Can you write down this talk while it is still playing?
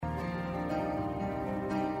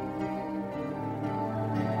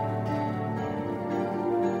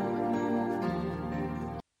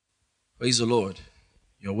Praise the Lord.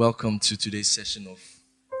 You're welcome to today's session of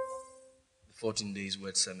the 14 Days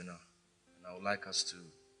Word Seminar. And I would like us to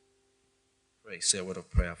pray, say a word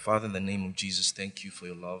of prayer. Father, in the name of Jesus, thank you for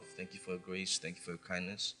your love. Thank you for your grace. Thank you for your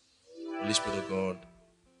kindness. Holy Spirit of God,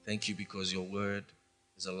 thank you because your word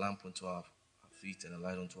is a lamp unto our feet and a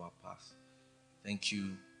light unto our path. Thank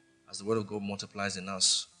you as the word of God multiplies in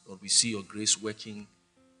us. Lord, we see your grace working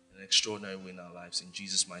in an extraordinary way in our lives. In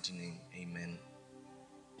Jesus' mighty name, amen.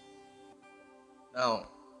 Now,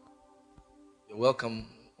 you're welcome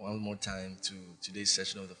one more time to today's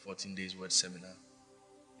session of the 14 Days Word Seminar.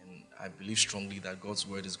 And I believe strongly that God's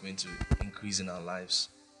word is going to increase in our lives.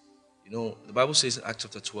 You know, the Bible says in Acts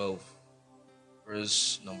chapter 12,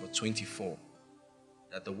 verse number 24,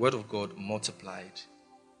 that the word of God multiplied.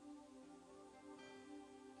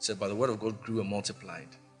 It said, but the word of God grew and multiplied.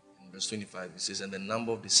 In verse 25, it says, and the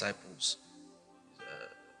number of disciples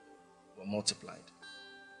were multiplied.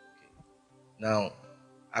 Okay. Now,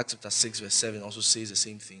 Acts chapter 6, verse 7 also says the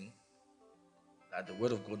same thing, that the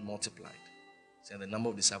word of God multiplied. And the number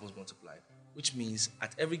of disciples multiplied. Which means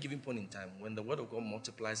at every given point in time, when the word of God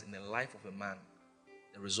multiplies in the life of a man,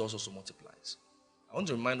 the results also multiplies. I want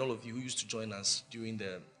to remind all of you who used to join us during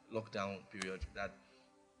the lockdown period that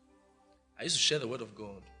I used to share the word of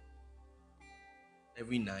God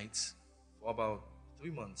every night for about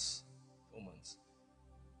 3 months, 4 months.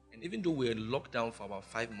 And even though we were locked down for about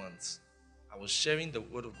 5 months, I was sharing the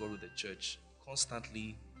word of God with the church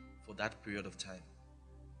constantly for that period of time.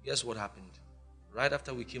 Guess what happened? Right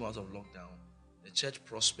after we came out of lockdown, the church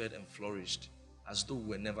prospered and flourished as though we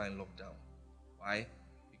were never in lockdown. Why?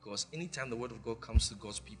 Because anytime the word of God comes to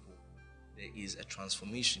God's people, there is a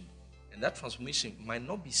transformation. And that transformation might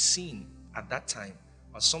not be seen at that time,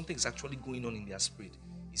 but something is actually going on in their spirit.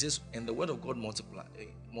 He says, and the word of God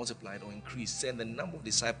multiplied or increased, and the number of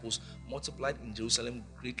disciples multiplied in Jerusalem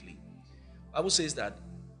greatly. The Bible says that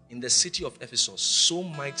in the city of Ephesus, so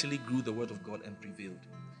mightily grew the word of God and prevailed.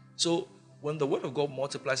 So, when the word of God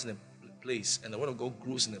multiplies in a place and the word of God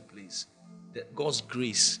grows in a place, God's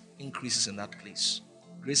grace increases in that place.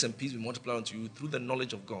 Grace and peace will multiply unto you through the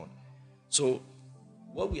knowledge of God. So,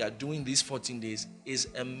 what we are doing these 14 days is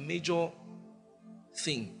a major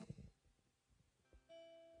thing.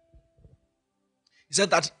 He said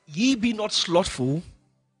that ye be not slothful,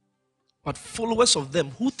 but followers of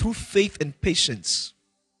them who through faith and patience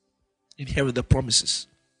inherit the promises.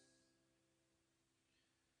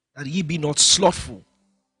 That ye be not slothful,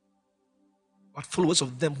 but followers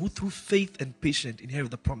of them who through faith and patience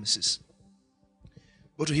inherit the promises.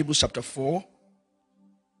 Go to Hebrews chapter 4.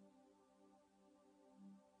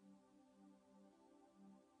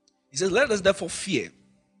 He says, let us therefore fear,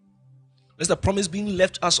 lest the promise being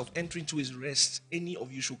left us of entering to his rest, any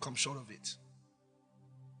of you should come short of it.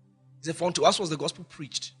 He said, for unto us was the gospel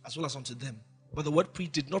preached, as well as unto them. But the word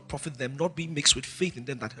preached did not profit them, not being mixed with faith in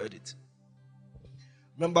them that heard it.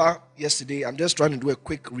 Remember yesterday, I'm just trying to do a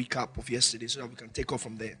quick recap of yesterday so that we can take off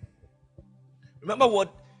from there. Remember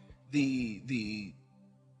what the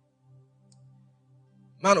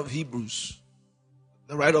man of Hebrews,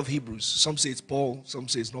 the writer of Hebrews, some say it's Paul, some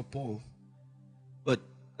say it's not Paul, but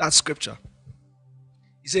that's scripture.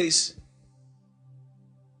 He says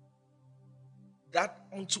that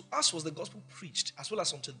unto us was the gospel preached, as well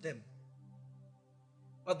as unto them.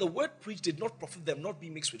 But the word preached did not profit them, not be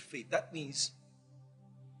mixed with faith. That means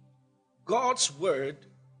God's word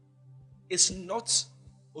is not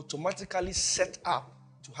automatically set up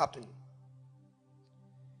to happen.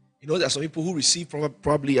 You know, there are some people who receive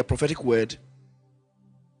probably a prophetic word.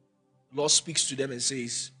 The Lord speaks to them and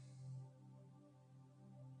says,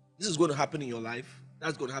 this is going to happen in your life.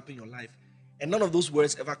 That's going to happen in your life. And none of those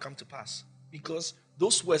words ever come to pass because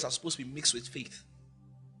those words are supposed to be mixed with faith.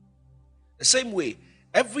 The same way,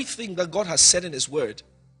 everything that God has said in his word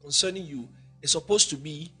concerning you is supposed to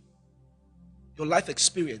be your life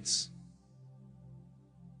experience.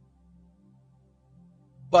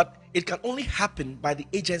 But it can only happen by the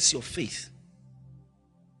agency of faith.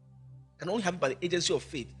 It can only happen by the agency of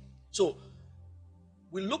faith. So,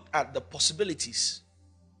 we look at the possibilities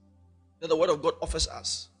that the word of God offers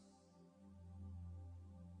us.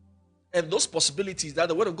 And those possibilities that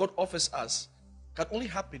the word of God offers us can only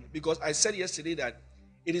happen because I said yesterday that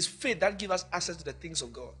it is faith that gives us access to the things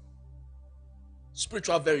of God.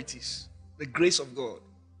 Spiritual verities, the grace of God,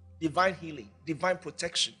 divine healing, divine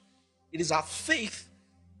protection. It is our faith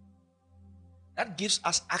that gives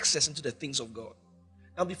us access into the things of God.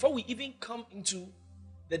 Now, before we even come into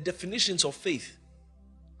the definitions of faith,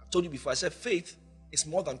 I told you before, I said faith is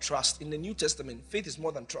more than trust. In the New Testament, faith is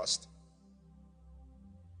more than trust.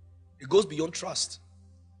 It goes beyond trust.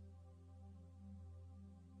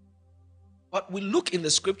 But we look in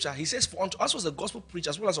the scripture, he says, for unto us was the gospel preached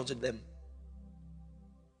as well as unto them.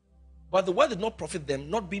 But the word did not profit them,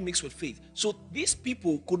 not being mixed with faith. So these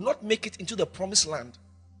people could not make it into the promised land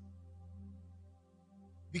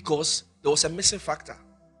because there was a missing factor.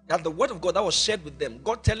 That the word of God that was shared with them,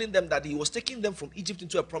 God telling them that he was taking them from Egypt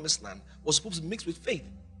into a promised land, was supposed to mix with faith.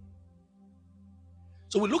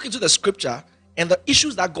 So we look into the scripture and the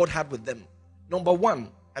issues that God had with them. Number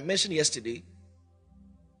one, I mentioned yesterday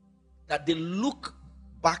that they look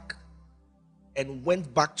back and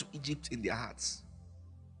went back to Egypt in their hearts.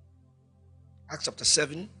 Acts chapter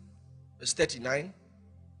 7, verse 39.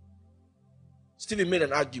 Stephen made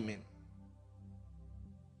an argument.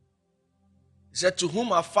 He said, to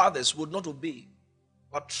whom our fathers would not obey,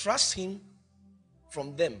 but trust him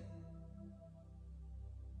from them.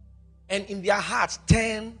 And in their hearts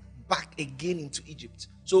turn back again into Egypt.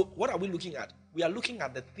 So what are we looking at? We are looking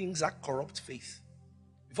at the things that corrupt faith.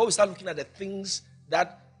 Before we start looking at the things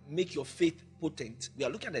that make your faith potent, we are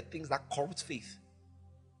looking at the things that corrupt faith.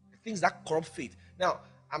 The things that corrupt faith. Now,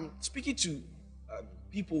 I'm speaking to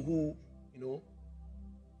people who,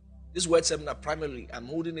 this word seminar primarily, I'm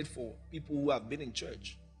holding it for people who have been in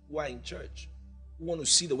church, who are in church, who want to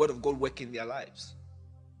see the word of God work in their lives.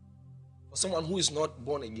 For someone who is not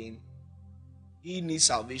born again, he needs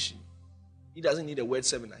salvation. He doesn't need a word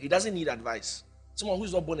seminar. He doesn't need advice. Someone who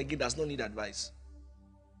is not born again does not need advice.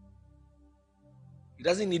 He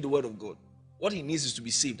doesn't need the word of God. What he needs is to be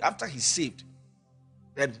saved. After he's saved,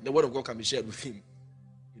 then the word of God can be shared with him.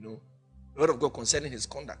 The word of God concerning his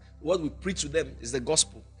conduct. What we preach to them is the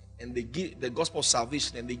gospel. And they give the gospel of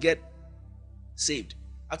salvation and they get saved.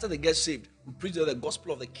 After they get saved, we preach them the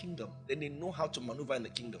gospel of the kingdom. Then they know how to maneuver in the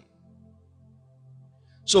kingdom.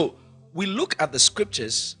 So we look at the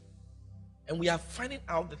scriptures and we are finding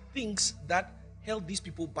out the things that held these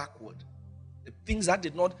people backward. The things that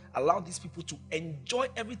did not allow these people to enjoy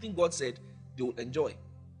everything God said they would enjoy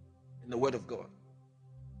in the word of God.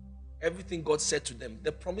 Everything God said to them,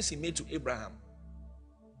 the promise he made to Abraham,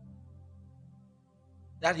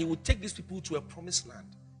 that he would take these people to a promised land,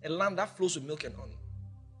 a land that flows with milk and honey.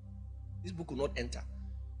 This book will not enter.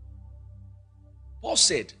 Paul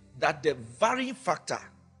said that the varying factor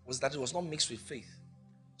was that it was not mixed with faith.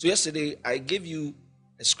 So yesterday, I gave you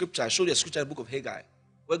a scripture. I showed you a scripture in the book of Haggai,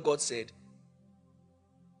 where God said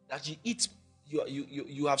that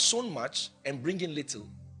you have sown much and bring in little.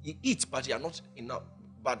 You eat, but you are not enough,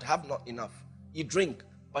 but have not enough. You drink,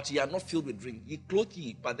 but you are not filled with drink. You clothe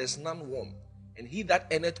ye, but there's none warm. And he that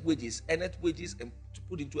earneth wages and to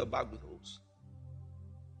put into a bag with holes.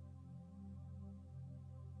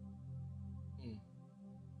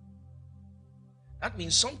 That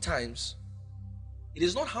means sometimes it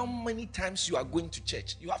is not how many times you are going to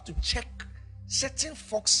church. You have to check certain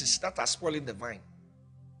foxes that are spoiling the vine.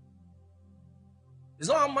 It's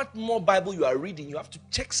not how much more Bible you are reading. You have to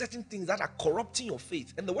check certain things that are corrupting your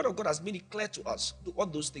faith. And the word of God has made it clear to us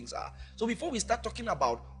what those things are. So before we start talking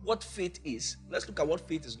about what faith is, let's look at what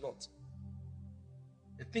faith is not.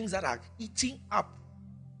 The things that are eating up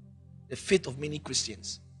the faith of many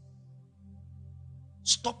Christians.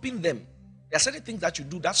 Stopping them. There are certain things that you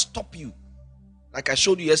do that stop you. Like I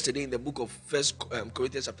showed you yesterday in the book of 1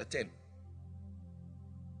 Corinthians chapter 10.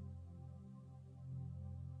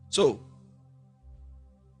 So,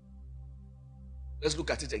 let's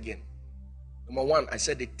look at it again. Number one, I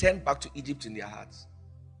said they turned back to Egypt in their hearts.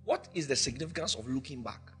 What is the significance of looking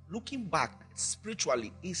back? Looking back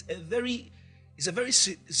spiritually is a very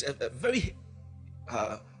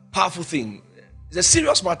powerful thing. It's a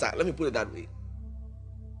serious matter. Let me put it that way.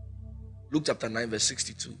 Luke chapter 9, verse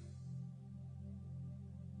 62.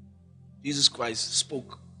 Jesus Christ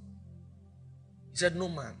spoke. He said, no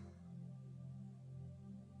man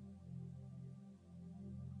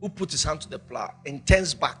who puts his hand to the plow and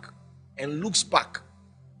turns back and looks back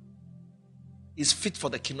is fit for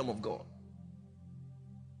the kingdom of God.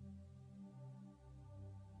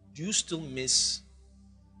 Do you still miss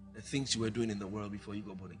the things you were doing in the world before you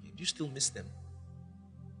got born again? Do you still miss them?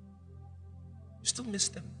 You still miss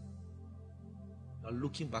them? You are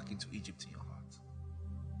looking back into Egypt in your heart.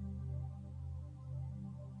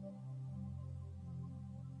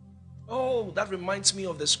 Oh, that reminds me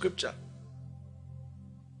of the scripture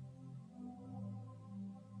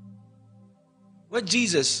where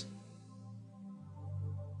Jesus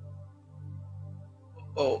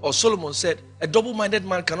or Solomon said, a double-minded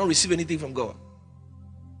man cannot receive anything from God.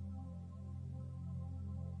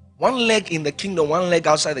 One leg in the kingdom, one leg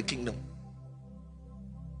outside the kingdom.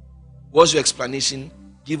 What's your explanation?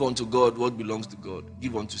 Give unto God what belongs to God.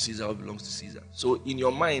 Give unto Caesar what belongs to Caesar. So in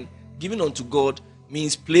your mind, giving unto God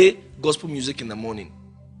means play gospel music in the morning.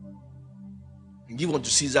 And give unto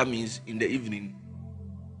Caesar means in the evening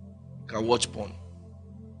you can watch porn.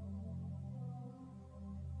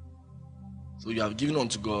 So you have given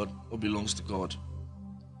unto God what belongs to God.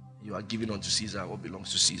 You are giving unto Caesar what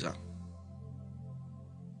belongs to Caesar.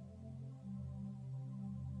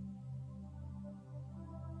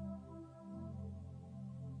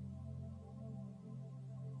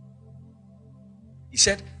 He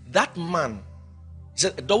said, that man, he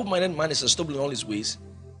said, a double-minded man is unstable in all his ways.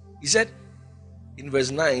 He said, in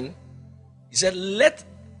verse 9, he said,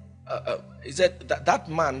 he said that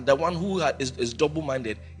man, the one who is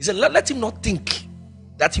double-minded, he said, let him not think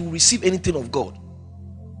that he will receive anything of God.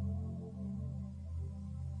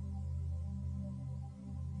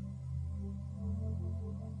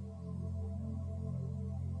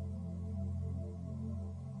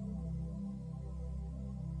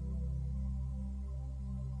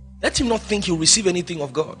 Let him not think he'll receive anything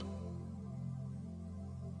of God.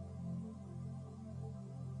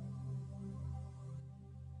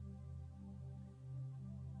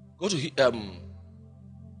 Go to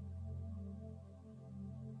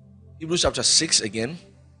Hebrews chapter 6 again,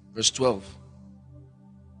 verse 12.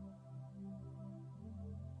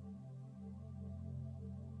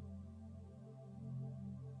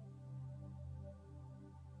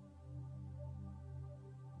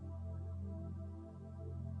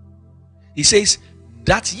 He says,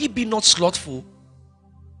 that ye be not slothful.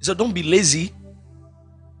 He said, don't be lazy.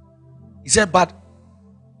 He said, but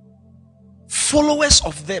followers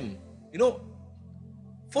of them. You know,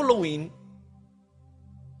 following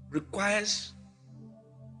requires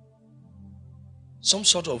some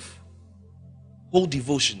sort of whole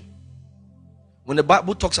devotion. When the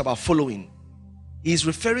Bible talks about following, he is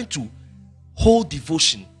referring to whole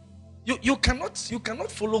devotion. You cannot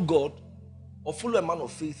follow God or follow a man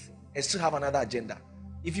of faith and still have another agenda.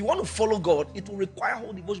 If you want to follow God, it will require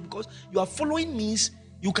whole devotion, because you are following means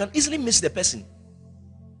you can easily miss the person.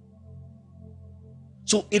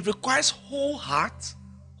 So it requires whole heart,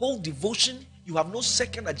 whole devotion. You have no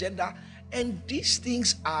second agenda, and these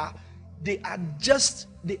things are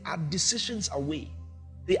decisions away.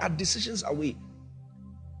 They are decisions away.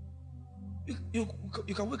 You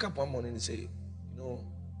can wake up one morning and say,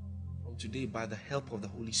 from today, by the help of the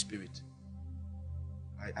Holy Spirit,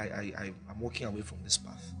 I'm walking away from this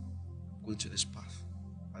path. I'm going to this path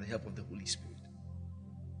by the help of the Holy Spirit.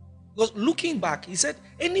 Because looking back, he said,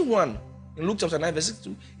 anyone, in Luke chapter 9, verse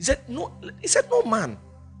 62, he said, no man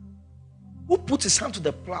who puts his hand to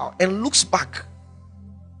the plow and looks back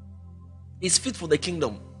is fit for the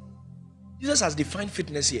kingdom. Jesus has defined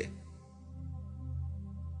fitness here.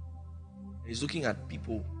 He's looking at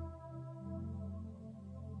people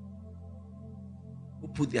who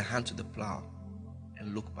put their hand to the plow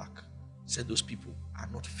and look back. He said those people are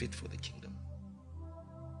not fit for the kingdom.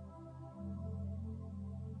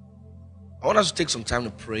 I want us to take some time to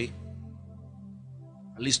pray.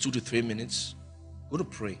 At least 2 to 3 minutes. Go to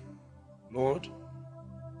pray. Lord,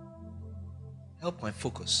 help my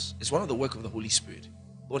focus. It's one of the work of the Holy Spirit.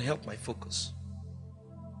 Lord, help my focus.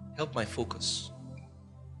 Help my focus.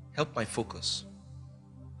 Help my focus.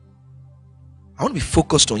 I want to be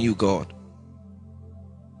focused on you, God.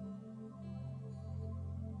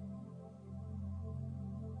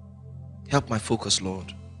 Help my focus,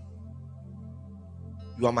 Lord.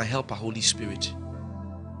 You are my helper, Holy Spirit.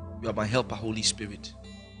 You are my helper, Holy Spirit.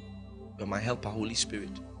 You are my helper, Holy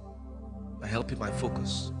Spirit. You are helping my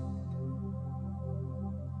focus.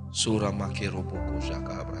 Sura makero boko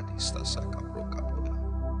jaka abradista saka broka boda.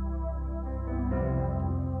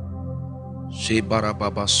 Shebara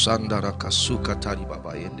baba sandara kasuka tari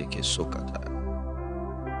baba yende ke sokata.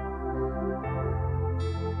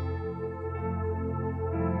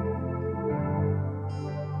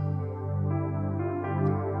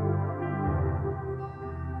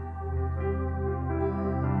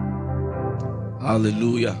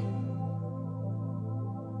 Hallelujah.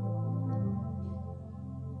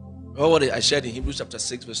 Remember what I shared in Hebrews chapter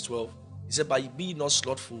 6 verse 12. He said, but be not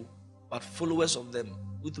slothful, but followers of them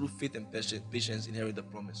who through faith and patience inherit the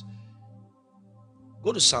promise.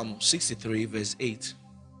 Go to Psalm 63 verse 8.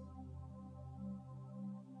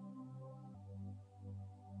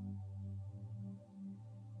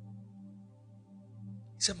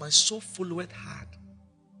 He said, my soul followeth hard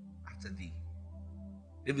after thee.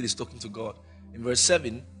 David is talking to God. In verse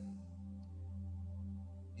 7,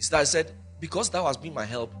 he said, because thou hast been my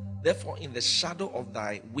help, therefore in the shadow of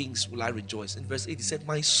thy wings will I rejoice. In verse 8, he said,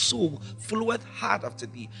 my soul followeth hard after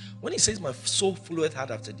thee. When he says my soul followeth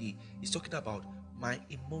hard after thee, he's talking about my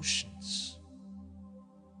emotions,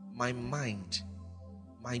 my mind,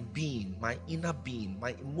 my being, my inner being.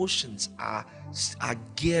 My emotions are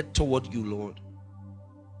geared toward you, Lord.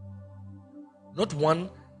 Not one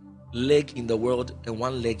leg in the world and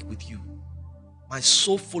one leg with you. My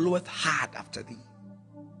soul followeth hard after thee.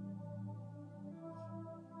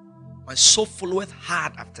 My soul followeth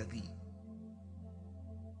hard after thee.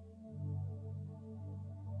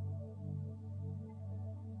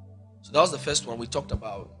 So that was the first one. We talked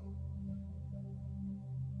about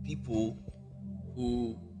people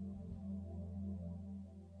who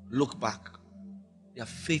look back. Their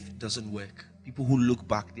faith doesn't work. People who look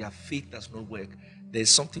back, their faith does not work. There's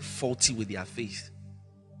something faulty with their faith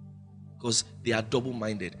because they are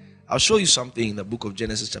double-minded. I'll show you something in the book of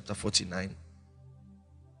Genesis chapter 49.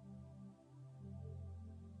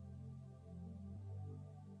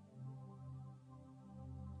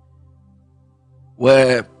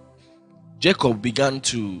 Where Jacob began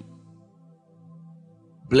to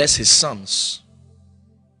bless his sons.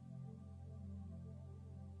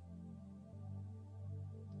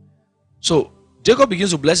 So Jacob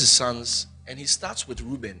begins to bless his sons, and he starts with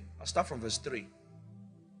Reuben. I'll start from verse 3.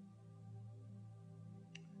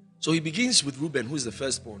 So he begins with Reuben, who is the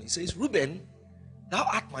firstborn. He says, Reuben, thou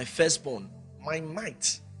art my firstborn, my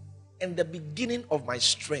might, and the beginning of my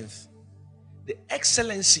strength, the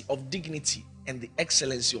excellency of dignity and the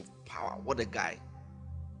excellency of power. What a guy.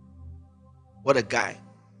 What a guy.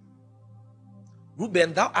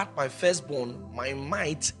 Reuben, thou art my firstborn, my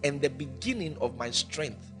might, and the beginning of my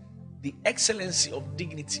strength, the excellency of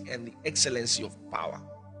dignity and the excellency of power.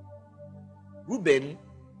 Reuben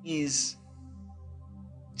is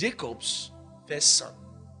Jacob's first son.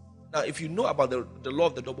 Now, if you know about the law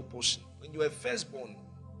of the double portion, when you are firstborn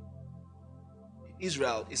in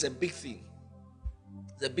Israel, it's a big thing.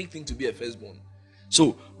 It's a big thing to be a firstborn.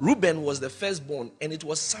 So Reuben was the firstborn, and it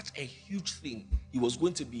was such a huge thing. He was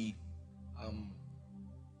going to be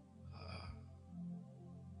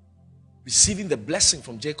receiving the blessing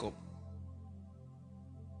from Jacob.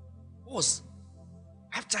 Was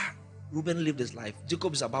after Reuben lived his life,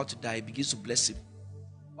 Jacob is about to die. He begins to bless him.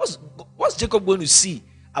 What's Jacob going to see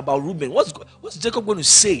about Reuben? What's Jacob going to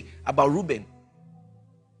say about Reuben?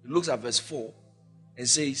 He looks at verse 4 and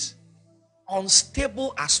says,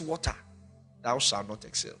 unstable as water, thou shalt not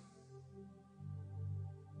excel.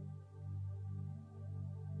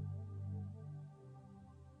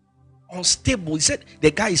 Unstable. He said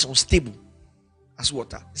the guy is unstable as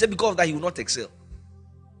water. He said because of that he will not excel.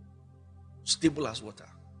 Stable as water.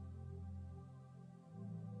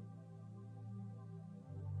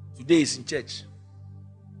 Today he's in church.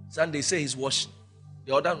 Sunday say he's washing.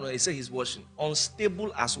 The other one, they say he's washing.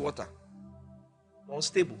 Unstable as water.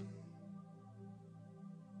 Unstable.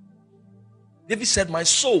 David said, my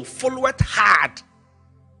soul followeth hard.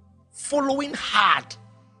 Following hard.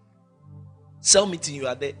 Cell meeting, you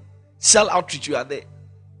are there. Cell outreach, you are there.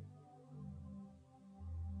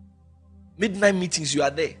 Midnight meetings, you are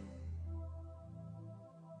there.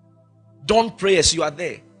 Dawn prayers, you are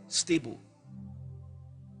there. Stable.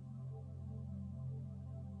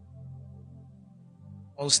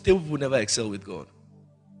 Unstable people never excel with God.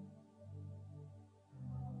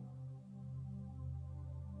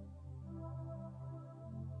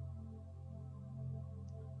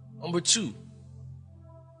 Number 2, he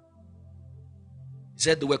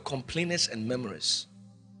said they were complainers and murmurers.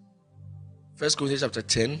 1 Corinthians chapter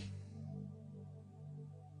 10.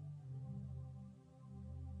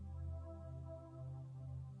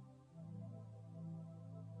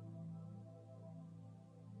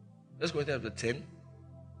 Let's go to chapter 10.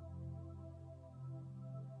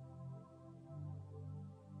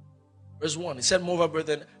 Verse 1. He said, moreover,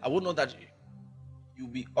 brethren, I would know that you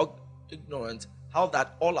be ignorant how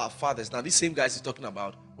that all our fathers, now these same guys he's talking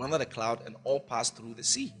about, were under the cloud and all passed through the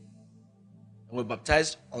sea, and were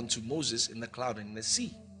baptized unto Moses in the cloud and in the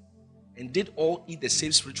sea, and did all eat the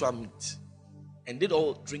same spiritual meat, and did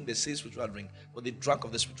all drink the same spiritual drink, but they drank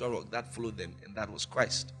of the spiritual rock that followed them, and that was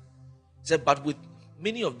Christ. He said, but with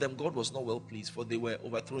many of them God was not well pleased, for they were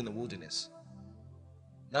overthrown in the wilderness.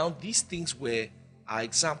 Now these things are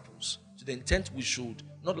examples, to the intent we should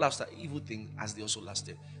not last at evil things as they also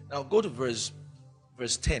lasted. Now go to verse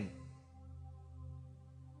 10.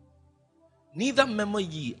 Neither murmur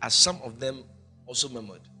ye as some of them also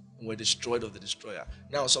murmured and were destroyed of the destroyer.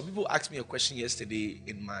 Now some people asked me a question yesterday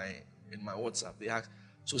in my WhatsApp. They asked,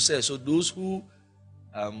 so those who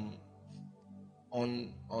on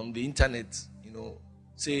the internet,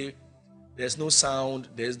 say there's no sound,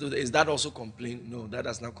 is that also complaint? No, that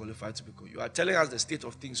does not qualify to be called. You are telling us the state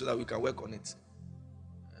of things so that we can work on it.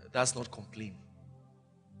 That's not complaint.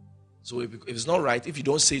 So if it's not right, if you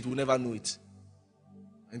don't say it, we'll never know it.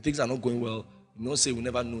 And things are not going well, you don't say we'll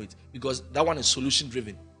never know it. Because that one is solution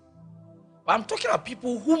driven. But I'm talking about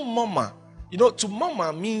people who murmur. To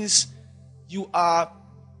murmur means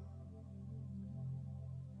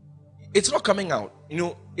it's not coming out.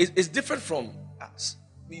 It's different from us.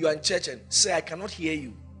 You are in church and say, I cannot hear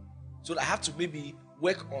you. So I have to maybe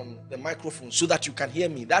work on the microphone so that you can hear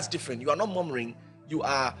me. That's different. You are not murmuring. You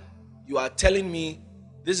are telling me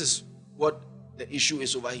this is what the issue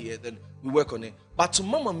is over here. Then we work on it. But to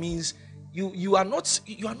murmur means you are not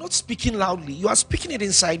speaking loudly. You are speaking it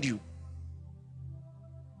inside you.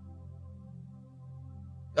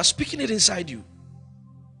 You are speaking it inside you.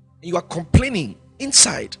 And you are complaining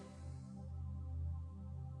inside.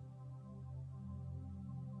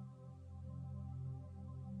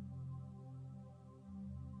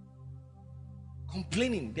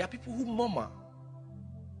 Complaining. There are people who murmur.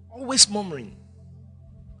 Always murmuring.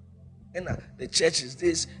 And the church is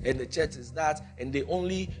this and the church is that, and they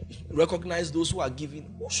only recognize those who are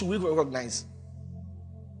giving. Who should we recognize?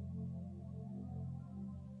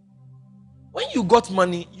 When you got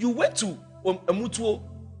money, you went to a mutual.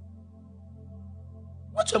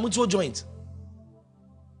 Went to a mutual joint.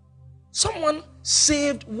 Someone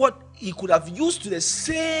saved what he could have used to the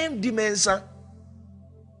same dimension.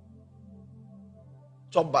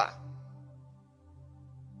 Choba.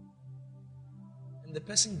 And the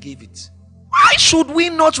person gave it. Why should we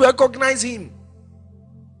not recognize him?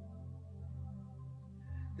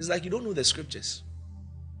 It's like you don't know the scriptures.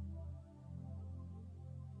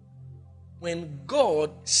 When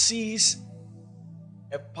God sees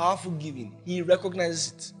a powerful giving, he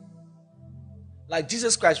recognizes it. Like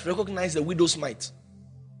Jesus Christ recognized the widow's mite.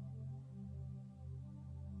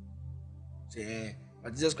 Say,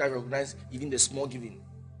 but Jesus Christ recognized even the small giving.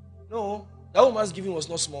 No, that woman's giving was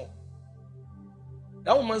not small.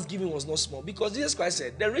 That woman's giving was not small because Jesus Christ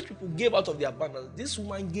said the rich people gave out of their abundance. This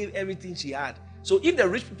woman gave everything she had. So if the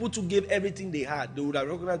rich people too gave everything they had, they would have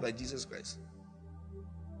recognized by Jesus Christ.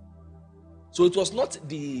 So it was not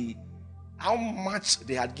how much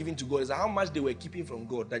they had given to God, it's how much they were keeping from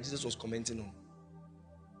God that Jesus was commenting on.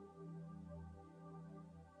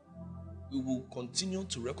 We will continue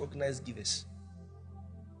to recognize givers.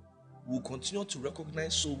 We will continue to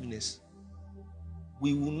recognize soul winners.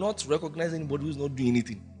 We will not recognize anybody who is not doing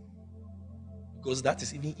anything. Because that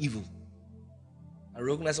is even evil. I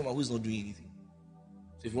recognize someone who is not doing anything.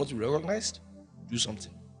 So if you want to be recognized, do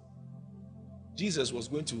something. Jesus was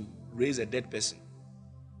going to raise a dead person.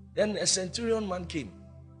 Then a centurion man came.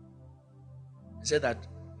 He said that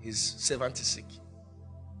his servant is sick.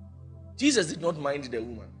 Jesus did not mind the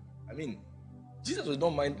woman. Jesus did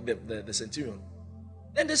not mind the centurion.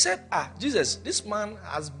 Then they said, Jesus, this man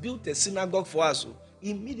has built a synagogue for us. So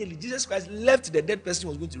immediately Jesus Christ left the dead person he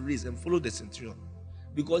was going to raise and followed the centurion.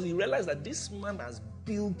 Because he realized that this man has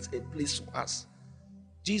built a place for us.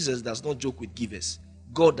 Jesus does not joke with givers.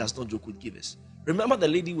 God does not joke with givers. Remember the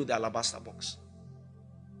lady with the alabaster box.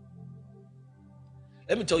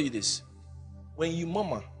 Let me tell you this. When you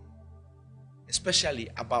murmur, especially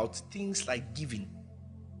about things like giving,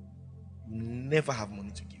 you never have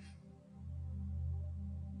money to give.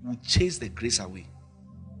 You chase the grace away.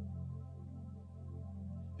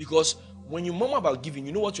 Because when you murmur about giving,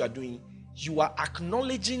 you know what you are doing? You are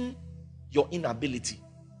acknowledging your inability.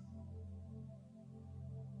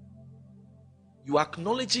 You are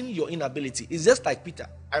acknowledging your inability. It's just like Peter.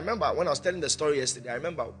 I remember when I was telling the story yesterday, I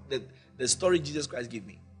remember the story Jesus Christ gave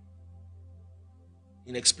me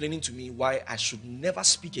in explaining to me why I should never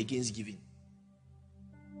speak against giving.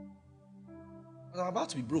 I'm about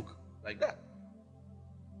to be broke like that.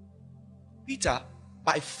 Peter,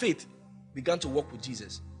 by faith, began to walk with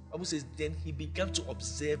Jesus. The Bible says, then he began to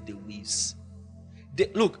observe the waves.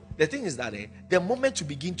 Look, the thing is that the moment you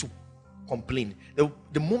begin to complain,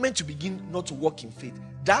 the moment you begin not to walk in faith,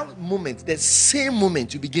 that moment, the same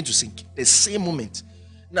moment you begin to sink. The same moment.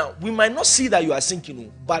 Now, we might not see that you are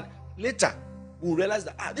sinking, but later we'll realize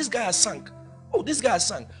that, this guy has sunk. Oh, this guy has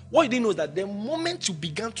sunk. What you didn't know is that the moment you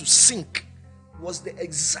began to sink was the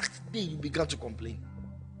exact day you began to complain.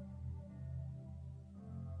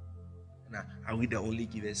 Now, are we the only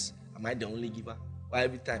givers? Am I the only giver? Why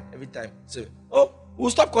every time? So, we'll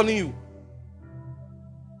stop calling you.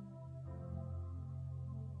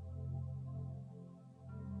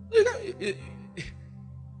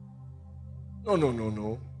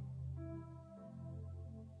 No.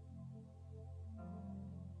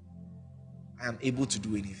 I am able to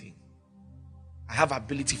do anything. I have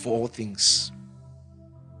ability for all things.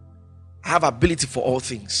 I have ability for all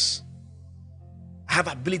things. I have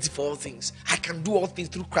ability for all things. I can do all things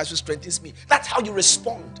through Christ who strengthens me. That's how you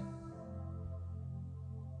respond.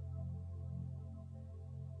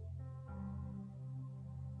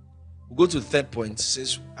 We'll go to the third point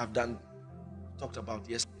since I've talked about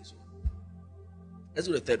yesterday. So let's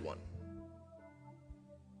do the third one.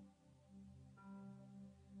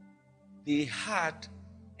 they had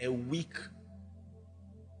a weak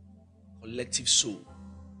collective soul.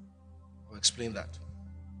 I'll explain that.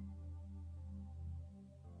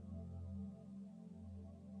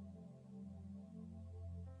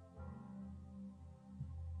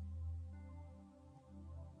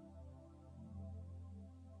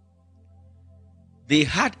 They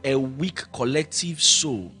had a weak collective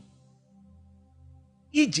soul.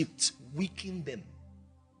 Egypt weakened them.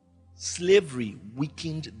 Slavery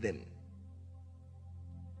weakened them.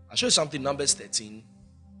 I'll show you something. Numbers 13,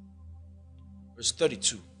 verse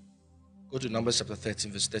 32. Go to Numbers chapter 13,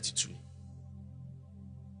 verse 32.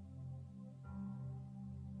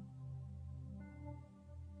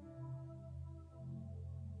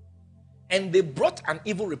 And they brought an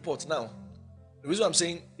evil report. Now, the reason I'm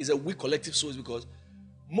saying is a weak collective soul is because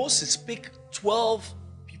Moses picked 12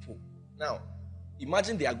 people. Now,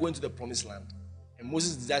 imagine they are going to the promised land and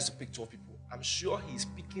Moses decides to pick 12 people. I'm sure he's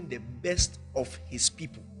picking the best of his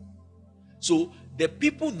people. So the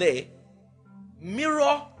people there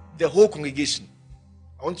mirror the whole congregation.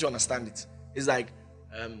 I want you to understand it. It's like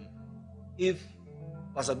if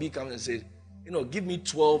Pastor B comes and says, give me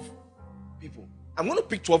 12 people. I'm going to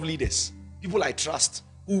pick 12 leaders, people I trust,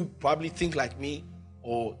 who probably think like me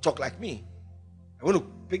or talk like me. I'm going to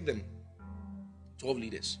pick them, 12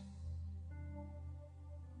 leaders.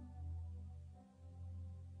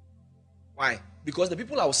 Why? Because the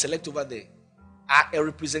people I will select over there are a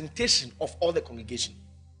representation of all the congregation.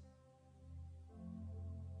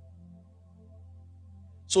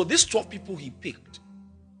 So these 12 people he picked,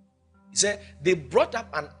 he said, they brought up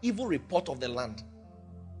an evil report of the land.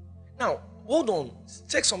 Now, hold on,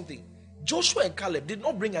 check something. Joshua and Caleb did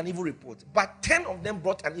not bring an evil report, but 10 of them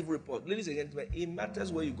brought an evil report. Ladies and gentlemen, it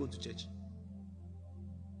matters where you go to church.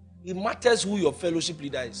 It matters who your fellowship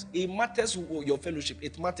leader is. It matters who your fellowship.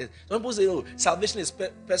 It matters. Some people say, salvation is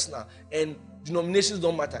personal and denominations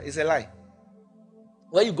don't matter. It's a lie.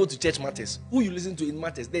 Where you go to church matters. Who you listen to, it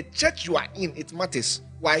matters. The church you are in, it matters.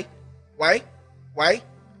 Why?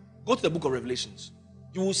 Go to the book of Revelations.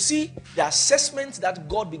 You will see the assessment that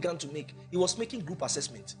God began to make. He was making group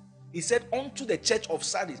assessment. He said, unto the church of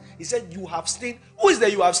Sardis, he said, you have stained. Who is there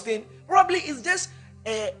you have stained? Probably it's just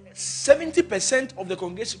 70% of the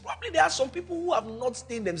congregation. Probably there are some people who have not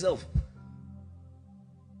stained themselves.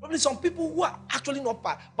 Probably some people who are actually not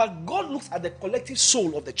part. But God looks at the collective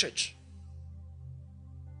soul of the church.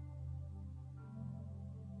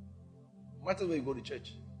 No matter where you go to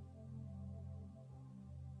church.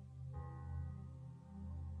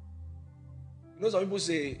 Some people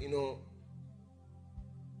say,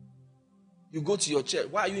 you go to your church.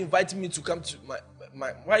 Why are you inviting me to come to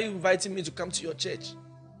why are you inviting me to come to your church?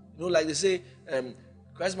 Like they say,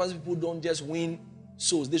 Christmas people don't just win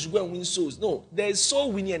souls. They should go and win souls. No, there is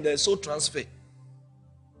soul winning and there is soul transfer.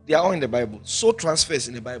 They are all in the Bible. Soul transfers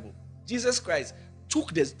in the Bible. Jesus Christ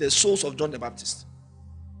took the souls of John the Baptist.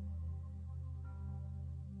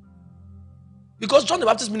 Because John the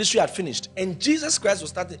Baptist's ministry had finished and Jesus Christ was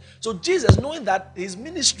starting. So Jesus, knowing that his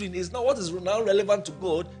ministry is not what is now relevant to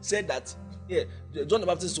God, said that, John the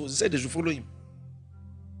Baptist was, he said they should follow him.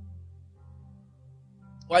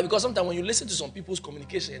 Why? Because sometimes when you listen to some people's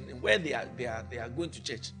communication and where they are going to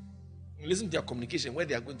church, you listen to their communication where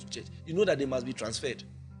they are going to church, you know that they must be transferred.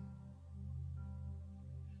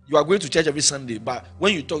 You are going to church every Sunday, but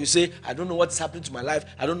when you talk, you say, I don't know what is happening to my life.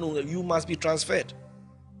 I don't know. You must be transferred.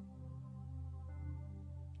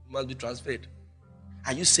 Must be transferred.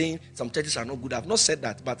 Are you saying some churches are not good? I've not said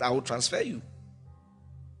that, but I will transfer you.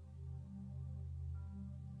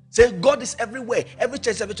 Say God is everywhere. Every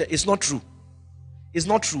church. It's not true. It's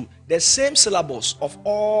not true. The same syllabus of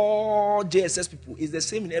all JSS people is the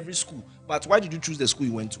same in every school. But why did you choose the school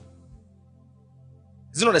you went to?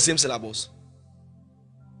 Is it not the same syllabus?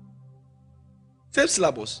 Same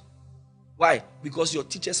syllabus. Why? Because your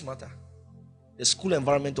teachers matter. The school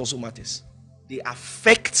environment also matters. They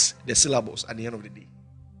affect the syllabus at the end of the day.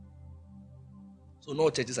 So no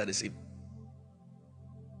churches are the same.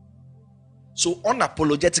 So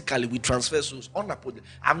unapologetically we transfer souls.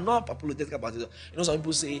 I'm not apologetic about it. Some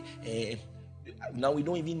people say now we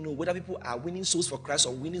don't even know whether people are winning souls for Christ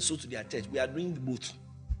or winning souls to their church. We are doing both.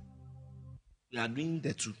 We are doing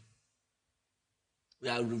the two.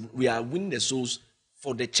 We are winning the souls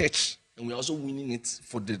for the church and we are also winning it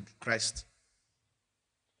for the Christ.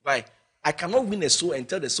 Right? I cannot win a soul and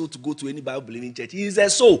tell the soul to go to any Bible-believing church. He is a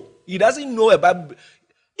soul. He doesn't know a Bible.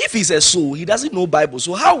 If he's a soul, he doesn't know Bible.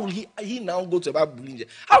 So how will he now go to a Bible-believing church?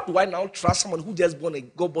 How do I now trust someone who just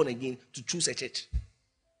got born again to choose a church?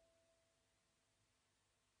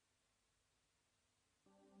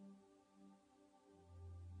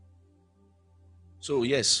 So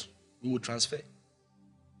yes, we will transfer.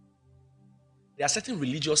 There are certain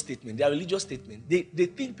religious statements. They are religious statements.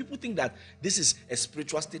 People think that this is a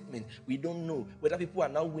spiritual statement. We don't know whether people are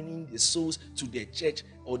now winning their souls to their church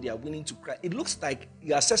or they are winning to Christ. It looks like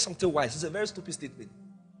you have said something wise. It's a very stupid statement.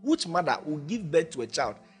 Which mother will give birth to a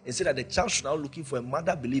child and say that the child should now looking for a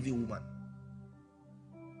mother-believing woman?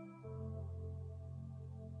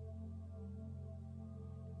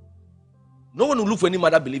 No one will look for any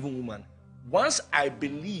mother-believing woman. Once I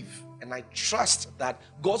believe and I trust that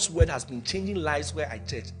God's word has been changing lives where I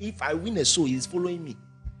church, if I win a soul, He's following me.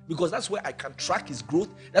 Because that's where I can track his growth.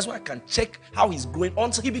 That's where I can check how he's growing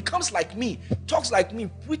until he becomes like me, talks like me,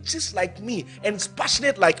 preaches like me, and is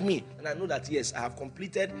passionate like me. And I know that, yes, I have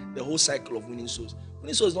completed the whole cycle of winning souls.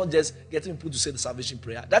 Winning souls is not just getting people to say the salvation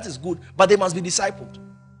prayer. That is good, but they must be discipled.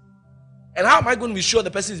 And how am I going to be sure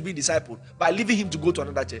the person is being discipled? By leaving him to go to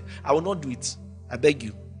another church. I will not do it. I beg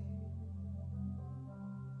you.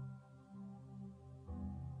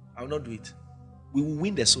 I will not do it. We will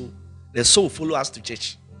win the soul. The soul will follow us to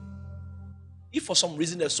church. If for some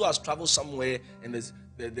reason the soul has traveled somewhere and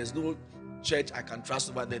there's no church I can trust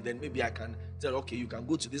over there, then maybe I can tell, okay, you can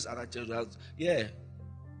go to this other church. Yeah.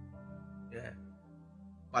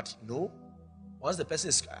 But no, once the person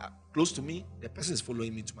is close to me, the person is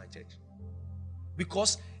following me to my church.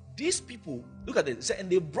 Because these people, look at it, and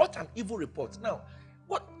they brought an evil report. Now,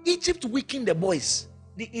 what Egypt weakened the boys.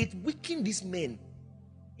 It weakened these men.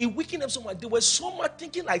 It weakened them so much. They were so much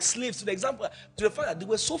thinking like slaves. To the example, to the fact that they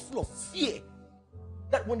were so full of fear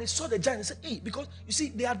that when they saw the giant, they said, hey, because you see,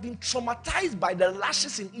 they had been traumatized by the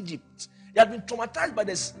lashes in Egypt. They had been traumatized by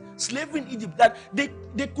the slavery in Egypt that they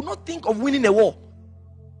could not think of winning a war.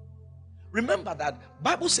 Remember that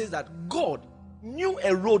Bible says that God knew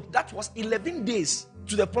a road that was 11 days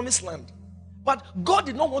to the promised land. But God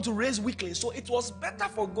did not want to raise weaklings, so it was better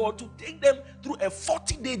for God to take them through a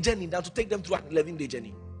 40-day journey than to take them through an 11-day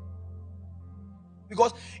journey.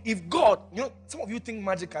 Because if God, some of you think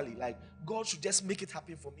magically, like God should just make it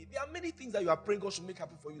happen for me. There are many things that you are praying God should make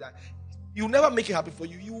happen for you that He will never make it happen for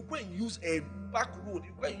you. You will go and use a back road.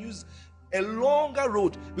 You will go and use a longer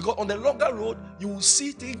road. Because on the longer road, you will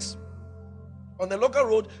see things. On the longer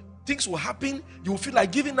road, things will happen. You will feel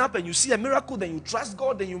like giving up and you see a miracle. Then you trust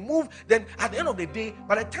God. Then you move. Then at the end of the day,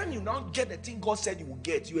 by the time you now get the thing God said you will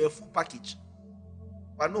get, you are a full package.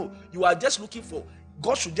 But no, you are just looking for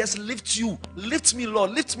God should just lift you. Lift me, Lord.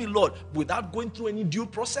 Lift me, Lord. Without going through any due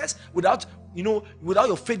process. Without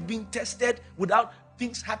your faith being tested. Without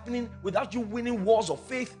things happening. Without you winning wars of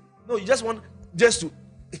faith. No, you just want just to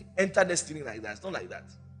enter destiny like that. It's not like that.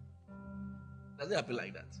 It doesn't happen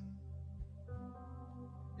like that.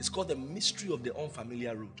 It's called the mystery of the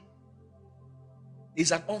unfamiliar road. It's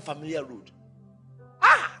an unfamiliar road.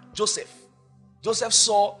 Joseph. Joseph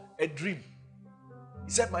saw a dream. He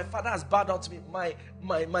said, my father has bowed down to me.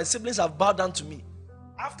 My siblings have bowed down to me.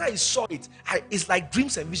 After he saw it, it's like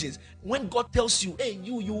dreams and visions. When God tells you, hey,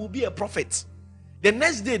 you will be a prophet. The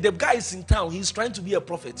next day, the guy is in town. He's trying to be a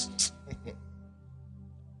prophet.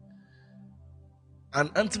 An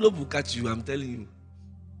antelope will catch you, I'm telling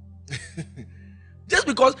you. Just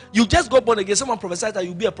because you just got born again, someone prophesied that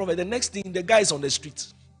you'll be a prophet. The next thing, the guy is on the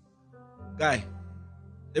street. Guy,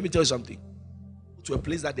 let me tell you something. To a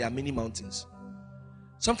place that there are many mountains.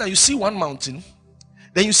 Sometimes you see one mountain,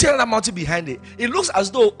 then you see another mountain behind it. It looks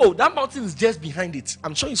as though, that mountain is just behind it.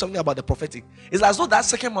 I'm showing you something about the prophetic. It's as though that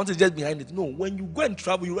second mountain is just behind it. No, when you go and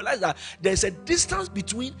travel, you realize that there's a distance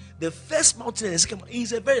between the first mountain and the second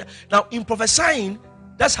mountain. Now, in prophesying,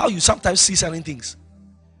 that's how you sometimes see certain things.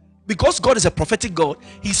 Because God is a prophetic God,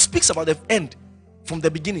 He speaks about the end from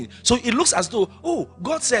the beginning. So it looks as though,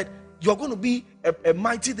 God said, you're going to be a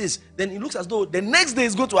mighty this. Then it looks as though the next day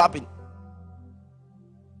is going to happen.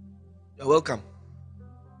 You're welcome.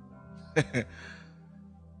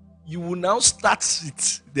 You will now start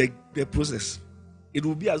the process. It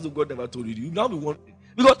will be as though God never told you. You now be wondering.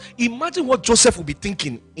 Because imagine what Joseph will be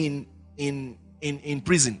thinking in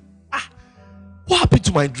prison. What happened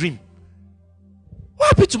to my dream? What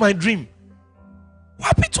happened to my dream? What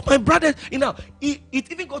happened to my brothers? It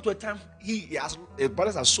even got to a time the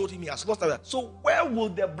brothers have sold him. He has lost everything. So where will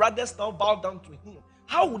the brothers now bow down to him?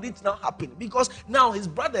 How would it now happen? Because now his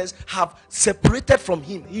brothers have separated from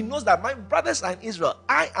him. He knows that my brothers are in Israel.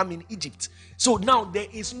 I am in Egypt. So now there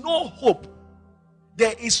is no hope.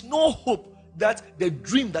 There is no hope that the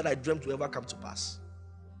dream that I dreamt will ever come to pass.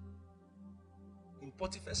 In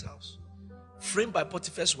Potiphar's house, framed by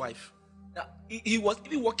Potiphar's wife. Now, he was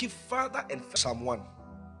even walking further and further. Psalm 1.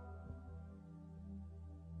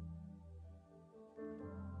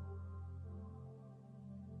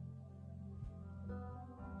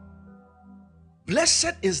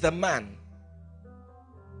 blessed is the man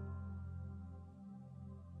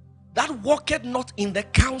that walketh not in the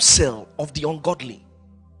counsel of the ungodly.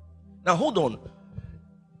 Now hold on.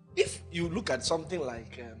 If you look at something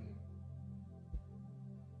like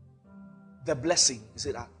the blessing, you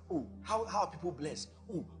say that, oh, how are people blessed?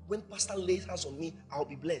 Oh, when pastor lays hands on me, I'll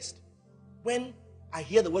be blessed. When I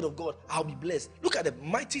hear the word of God, I'll be blessed. Look at the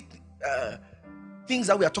mighty things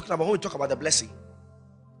that we are talking about when we talk about the blessing.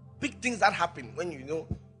 Big things that happen when you know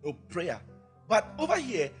prayer. But over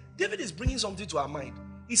here, David is bringing something to our mind.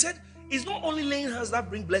 He said, it's not only laying hands that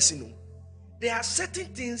bring blessing. No. There are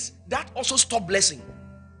certain things that also stop blessing.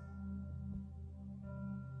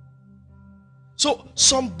 So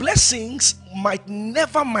some blessings might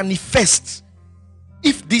never manifest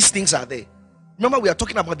if these things are there. Remember, we are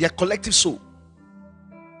talking about their collective soul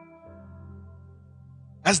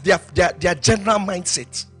as their general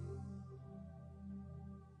mindset.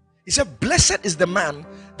 He said, blessed is the man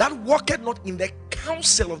that walketh not in the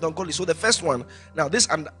counsel of the ungodly. So the first one, now this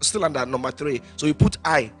still under number 3. So you put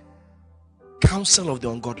I, counsel of the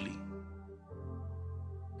ungodly.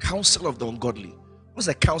 Counsel of the ungodly. What's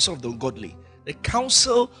the counsel of the ungodly? The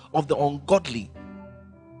counsel of the ungodly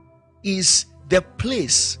is the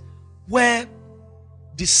place where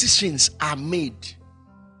decisions are made,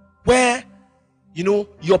 where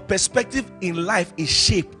your perspective in life is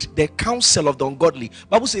shaped. The counsel of the ungodly.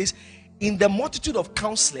 Bible says, in the multitude of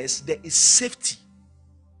counselors there is safety.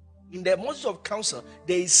 In the multitude of counsel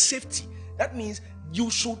there is safety. That means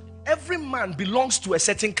every man belongs to a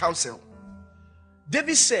certain counsel.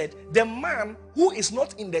 David said, the man who is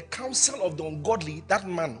not in the counsel of the ungodly, that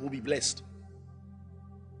man will be blessed.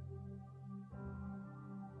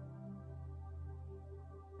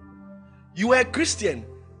 You are a Christian,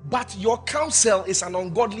 but your counsel is an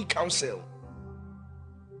ungodly counsel.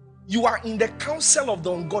 You are in the counsel of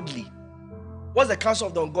the ungodly. What's the counsel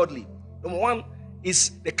of the ungodly? Number 1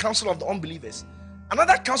 is the counsel of the unbelievers.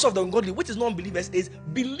 Another counsel of the ungodly, which is not unbelievers, is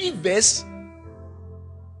believers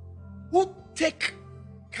who take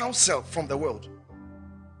counsel from the world.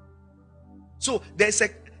 So there is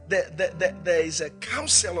a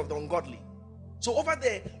counsel of the ungodly. So over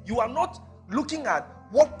there, you are not looking at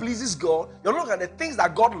what pleases God. You're looking at the things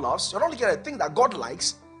that God loves. You're not looking at the things that God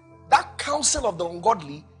likes. That counsel of the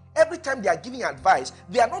ungodly, every time they are giving advice,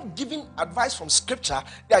 they are not giving advice from scripture.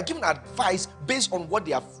 They are giving advice based on what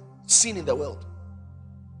they have seen in the world.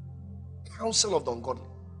 Counsel of the ungodly.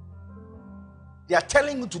 They are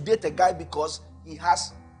telling you to date a guy because he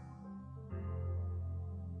has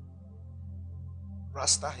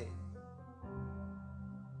Rasta hair.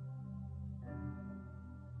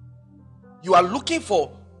 You are looking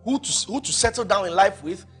for who to settle down in life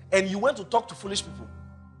with, and you went to talk to foolish people.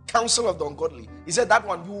 Counsel of the ungodly. He said that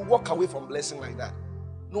one, you will walk away from blessing like that.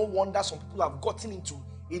 No wonder some people have gotten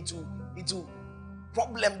into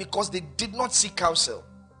problem because they did not seek counsel.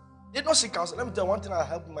 They did not seek counsel. Let me tell you one thing that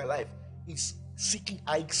helped in my life is seeking.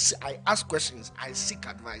 I ask questions. I seek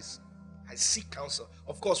advice. I seek counsel,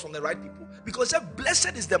 of course, from the right people. Because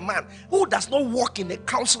blessed is the man who does not walk in the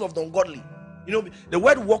counsel of the ungodly. The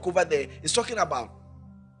word walk over there is talking about,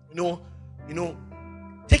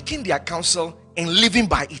 taking their counsel and living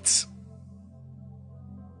by it.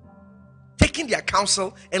 Taking their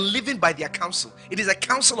counsel and living by their counsel. It is a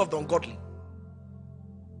counsel of the ungodly.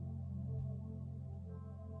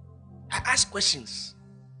 I ask questions.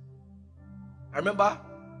 I remember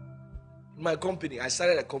in my company, I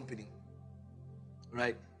started a company.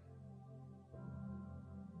 Right?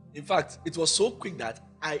 In fact, it was so quick that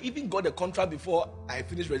I even got the contract before I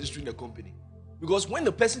finished registering the company. Because when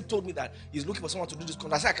the person told me that he's looking for someone to do this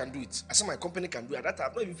contract, I said I can do it. I said my company can do it. At that time,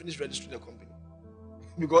 I've not even finished registering the company.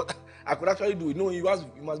 Because I could actually do it. No, you must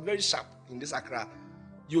be very sharp in this Accra.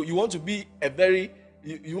 You want to be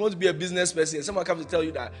you want to be a business person. And someone comes to tell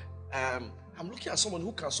you that I'm looking at someone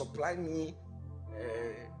who can supply me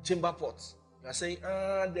chamber pots. You are saying,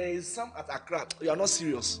 there is some at Accra. You are not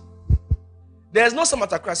serious. There is no some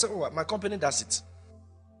at Accra. I say, my company does it.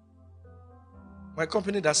 My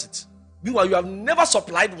company does it. Meanwhile, you have never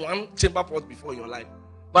supplied one chamber pot before in your life.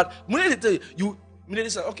 But when they tell you immediately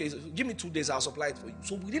say, okay, so give me 2 days, I'll supply it for you.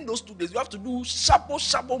 So within those 2 days, you have to do sharp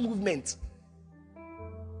movement.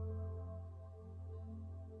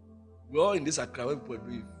 We're all in this Accra when people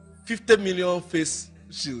do 50 million face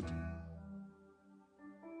shield.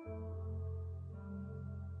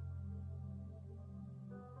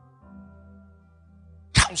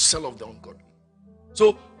 Counsel of the ungodly.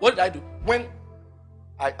 So what did I do? When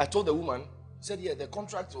I told the woman, she said, yeah, the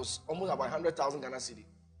contract was almost about 100,000 Ghana cedi.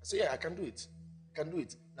 I said, yeah, I can do it. can do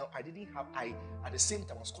it. Now, I didn't have, at the same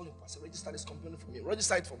time, I was calling Pastor, register this company for me,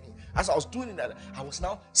 register it for me. As I was doing that, I was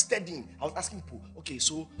now studying. I was asking people, okay,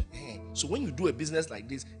 so when you do a business like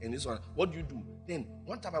this and this one, what do you do? Then,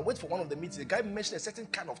 one time I went for one of the meetings, the guy mentioned a certain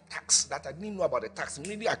kind of tax that I didn't know about the tax.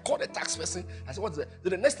 Immediately, I called the tax person. I said, what's that? So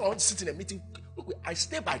the next time I went to sit in a meeting, look, I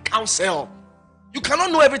stay by counsel. You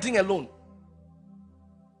cannot know everything alone.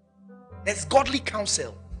 There's godly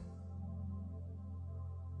counsel.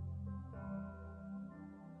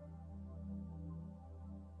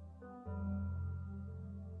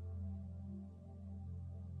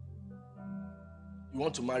 You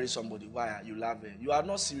want to marry somebody, why? You love her. You are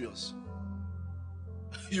not serious.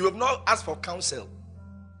 You have not asked for counsel.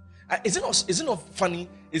 Is it not funny?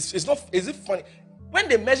 Is it funny? When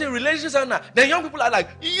they mention relationships, then young people are like,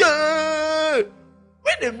 yeah.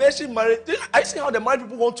 When they mention marriage, I see how the married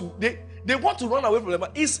people want to, they want to run away from them.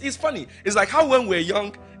 It's funny. It's like how when we're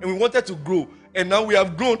young and we wanted to grow, and now we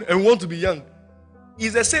have grown and we want to be young.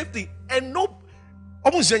 It's the same thing. And no,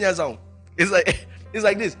 almost it's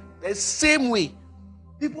like this. The same way.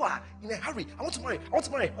 People are in a hurry. I want to marry.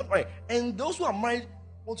 And those who are married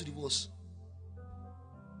want to divorce.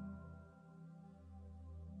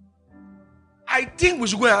 I think we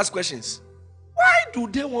should go and ask questions. Why do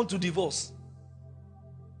they want to divorce?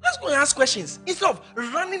 Let's go and ask questions. Instead of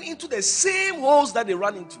running into the same holes that they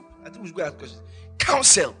run into. I think we should go and ask questions.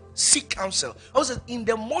 Counsel. Seek counsel. Also, in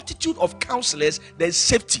the multitude of counselors, there is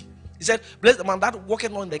safety. He said, bless the man that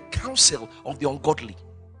walketh not in the counsel of the ungodly.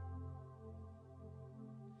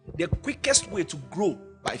 The quickest way to grow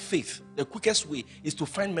by faith, the quickest way is to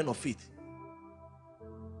find men of faith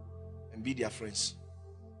and be their friends.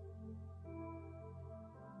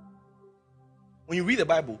 When you read the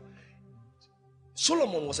Bible,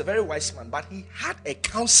 Solomon was a very wise man, but he had a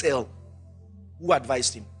counsel who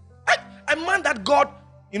advised him. A man that God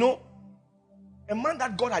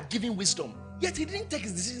had given wisdom, yet he didn't take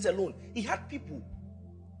his decisions alone. He had people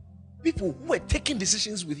who were taking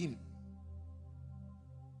decisions with him.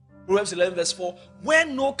 Proverbs 11 verse 4, where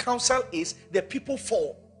no counsel is, the people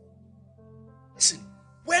fall. Listen,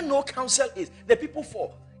 where no counsel is, the people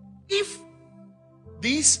fall. If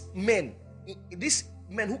these men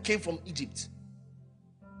who came from Egypt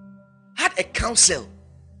had a counsel,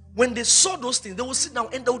 when they saw those things, they will sit down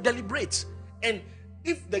and they will deliberate. And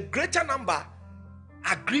if the greater number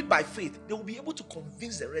agreed by faith, they will be able to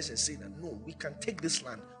convince the rest and say that no, we can take this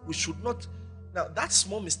land. We should not. Now, that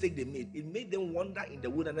small mistake they made, it made them wander in the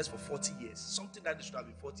wilderness for 40 years. Something that should have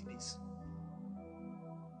been 40 days.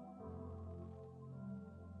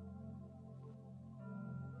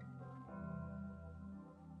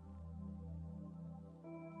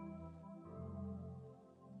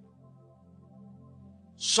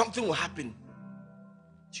 Something will happen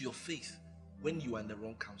to your faith when you are in the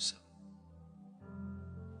wrong counsel.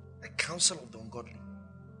 The counsel of the ungodly.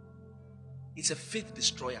 It's a faith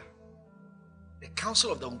destroyer. The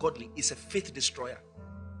counsel of the ungodly is a faith destroyer.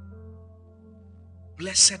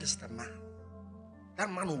 Blessed is the man.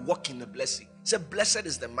 That man who walk in the blessing. He said, blessed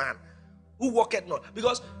is the man who walketh not.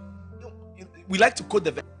 Because we like to quote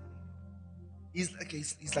the verse.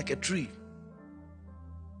 He's like a tree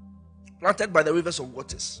planted by the rivers of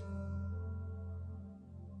waters.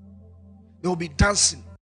 They will be dancing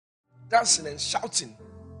and shouting.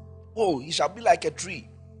 Oh, he shall be like a tree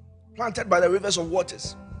planted by the rivers of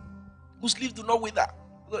waters, whose leaves do not wither.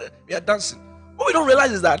 We are dancing. What we don't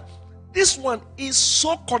realize is that this one is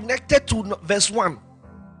so connected to verse 1.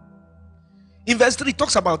 In verse 3, it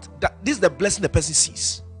talks about that this is the blessing the person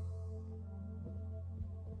sees.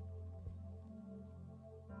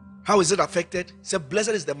 How is it affected? He said, blessed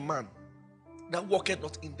is the man that walketh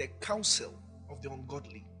not in the counsel of the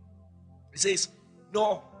ungodly. He says,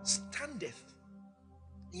 nor standeth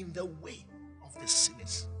in the way of the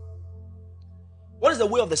sinners. What is the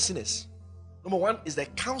way of the sinners? Number one is the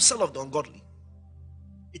counsel of the ungodly.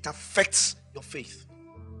 It affects your faith.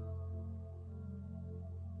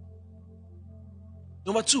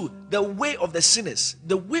 Number two, the way of the sinners.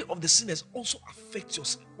 The way of the sinners also affects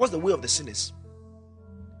yours. What's the way of the sinners?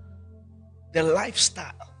 The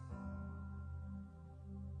lifestyle of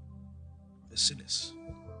the sinners.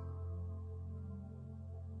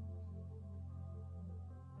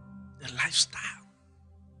 The lifestyle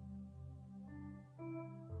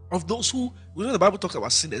of those who, the Bible talks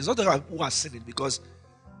about sinners. It's not about who are sinning, because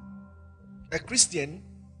a Christian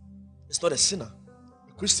is not a sinner.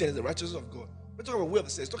 A Christian is the righteousness of God. We're talking about the way of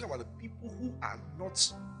the sinners. It's talking about the people who are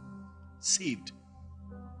not saved.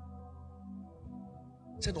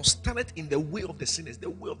 It said, don't stand it in the way of the sinners. The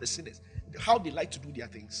way of the sinners. How they like to do their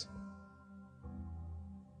things.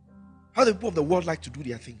 How the people of the world like to do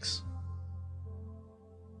their things.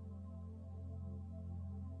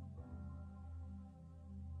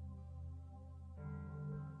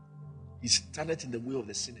 He standeth in the way of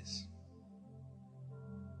the sinners.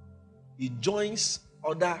 He joins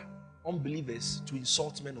other unbelievers to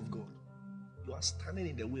insult men of God. You are standing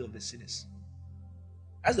in the way of the sinners.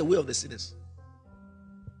 That's the way of the sinners.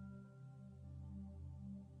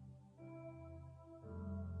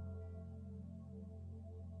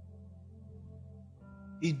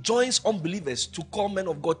 He joins unbelievers to call men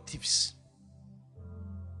of God thieves.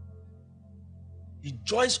 He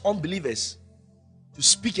joins unbelievers to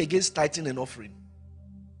speak against tithing and offering.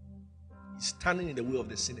 He's standing in the way of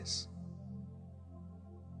the sinners.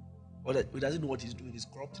 Or that he doesn't know what he's doing. He's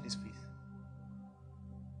corrupting his faith.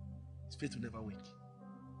 His faith will never wake.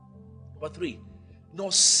 Number 3,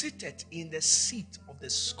 nor sitteth in the seat of the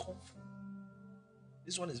scornful.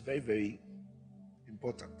 This one is very, very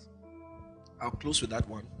important. I'll close with that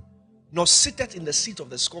one. Nor sitteth in the seat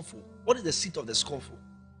of the scornful. What is the seat of the scornful?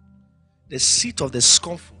 The seat of the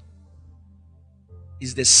scornful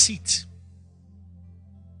is the seat.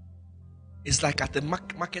 It's like at the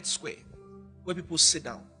market square where people sit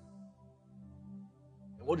down.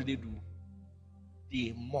 And what do?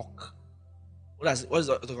 They mock. What is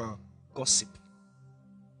that? Gossip.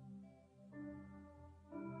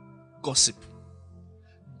 Gossip.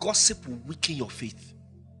 Gossip will weaken your faith.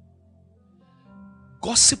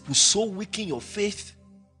 Gossip will so weaken your faith.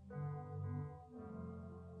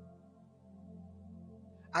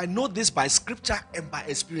 I know this by scripture and by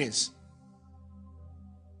experience.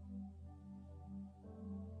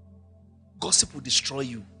 Gossip will destroy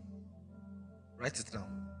you. Write it down.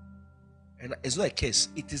 And it's not a case.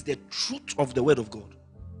 It is the truth of the word of God.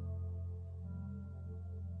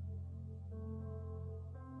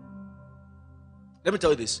 Let me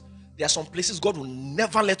tell you this. There are some places God will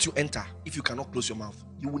never let you enter if you cannot close your mouth.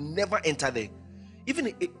 You will never enter there.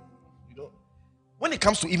 Even, when it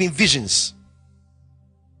comes to even visions,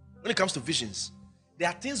 there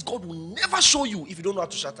are things God will never show you if you don't know how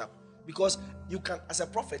to shut up. Because you can, as a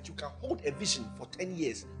prophet, you can hold a vision for 10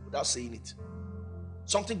 years without saying it.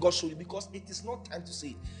 Something God showed you because it is not time to say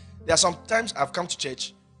it. There are some times I've come to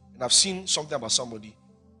church and I've seen something about somebody.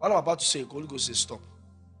 While I'm about to say it, Holy Ghost says, stop.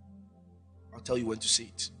 I'll tell you when to say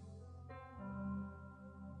it.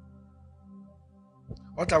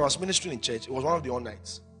 One time I was ministering in church. It was one of the all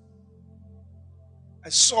nights. I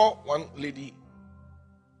saw one lady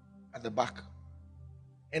at the back.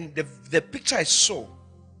 And the picture I saw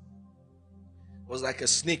was like a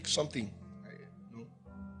snake, something.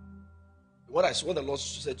 What I saw, the Lord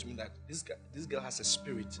said to me that this girl has a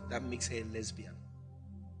spirit that makes her a lesbian.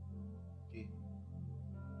 Okay.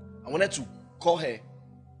 I wanted to call her.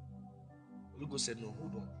 Lugo said, no,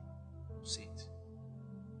 hold on. Don't say it.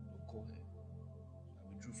 Don't call her.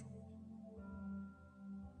 I withdrew from it.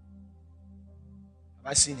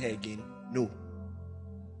 Have I seen her again? No.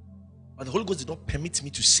 But the Holy Ghost did not permit me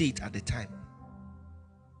to say it at the time.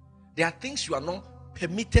 There are things you are not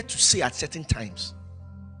permitted to say at certain times.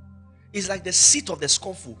 It's like the seat of the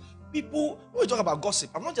scornful. People, when we talk about gossip,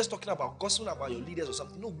 I'm not just talking about gossiping about your leaders or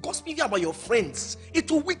something. No, gossiping about your friends.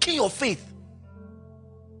 It will weaken your faith.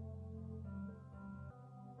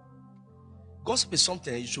 Gossip is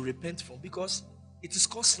something you should repent from because it is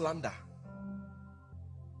called slander.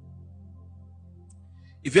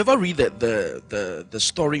 If you ever read the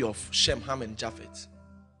story of Shem, Ham, and Japheth,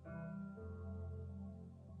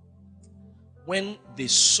 when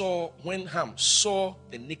Ham saw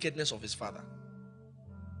the nakedness of his father,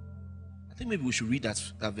 I think maybe we should read that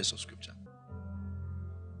verse of scripture.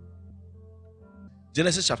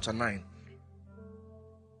 Genesis chapter 9. He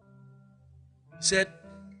said,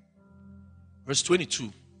 verse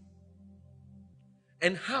 22.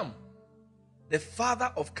 And Ham, the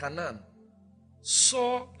father of Canaan,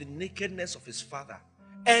 saw the nakedness of his father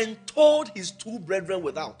and told his two brethren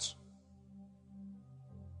without.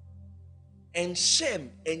 And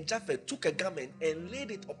Shem and Japheth took a garment and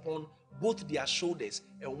laid it upon both their shoulders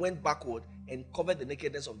and went backward and covered the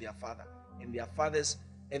nakedness of their father. And their fathers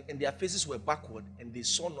and their faces were backward, and they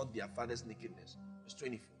saw not their father's nakedness. Verse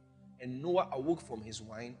 24. And Noah awoke from his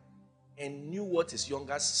wine and knew what his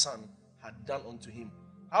younger son had done unto him.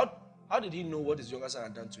 How did he know what his younger son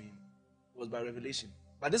had done to him? It was by revelation.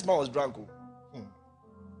 But this man was drunk.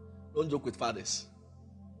 Don't joke with fathers.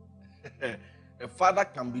 A father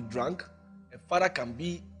can be drunk. A father can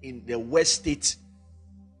be in the worst state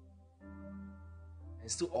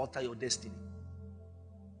and still alter your destiny.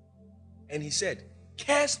 And he said,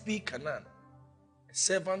 cursed be Canaan, a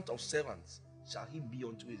servant of servants shall he be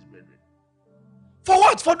unto his brethren. For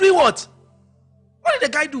what? For doing what? What did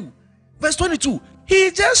the guy do? Verse 22.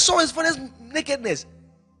 He just saw his father's nakedness.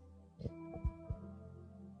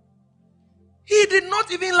 He did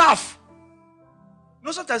not even laugh. You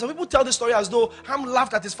know, sometimes some people tell the story as though Ham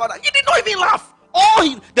laughed at his father. He did not even laugh.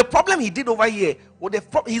 The problem he did over here,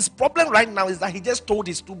 his problem right now is that he just told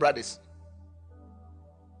his two brothers.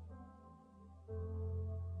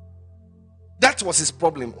 That was his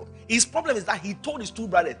problem. His problem is that he told his two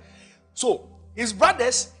brothers. So his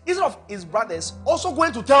brothers, instead of his brothers also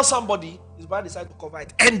going to tell somebody, his brother decided to cover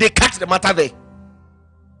it, and they catch the matter there.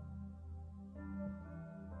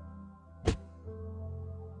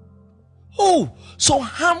 Oh, so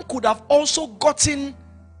Ham could have also gotten,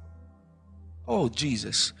 oh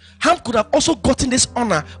Jesus, Ham could have also gotten this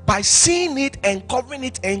honor by seeing it and covering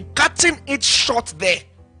it and cutting it short there.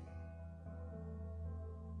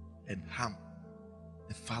 And Ham,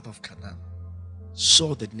 the father of Canaan,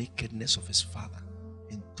 saw the nakedness of his father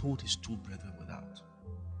and told his two brethren without.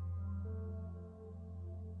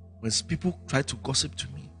 When people try to gossip to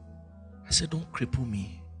me, I said, don't cripple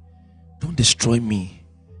me, don't destroy me.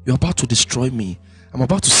 You're about to destroy me. I'm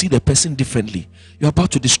about to see the person differently. You're about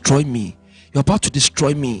to destroy me. You're about to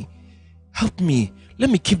destroy me. Help me. Let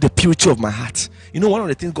me keep the purity of my heart. You know, one of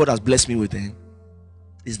the things God has blessed me with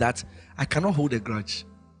is that I cannot hold a grudge.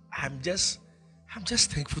 I'm just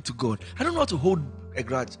thankful to God. I don't know how to hold a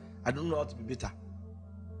grudge. I don't know how to be bitter.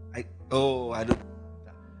 I don't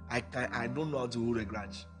know how to hold a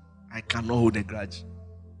grudge. I cannot hold a grudge.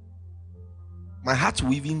 My heart will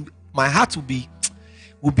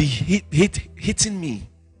be hitting me.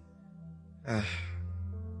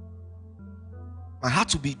 My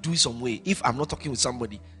heart will be doing some way if I'm not talking with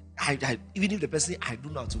somebody. Even if the person, I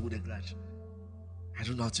don't know how to hold a grudge. I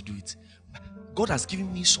don't know how to do it. God has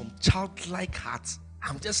given me some childlike heart.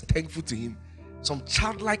 I'm just thankful to Him. Some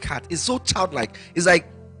childlike heart. It's so childlike. It's like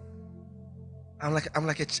I'm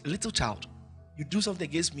like a little child. You do something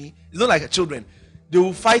against me. It's not like a children. They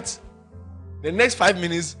will fight. The next 5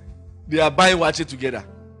 minutes, they are buying watches together.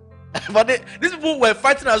 But these people were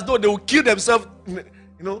fighting as though they will kill themselves. You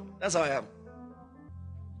know, that's how I am.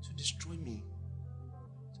 To destroy me.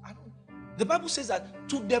 The Bible says that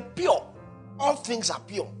to the pure, all things are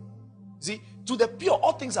pure. See, to the pure,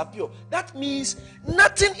 all things are pure. That means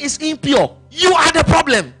nothing is impure. You are the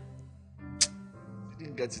problem. I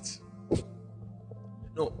didn't get it.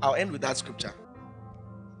 No, I'll end with that scripture.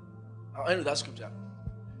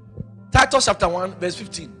 Titus chapter 1, verse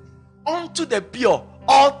 15. Unto the pure,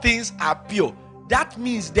 all things are pure. That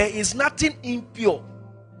means there is nothing impure.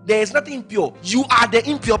 There is nothing impure. You are the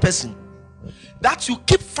impure person. That you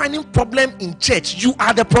keep finding problem in church, you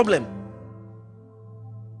are the problem.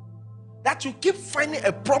 That you keep finding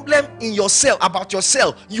a problem in yourself, about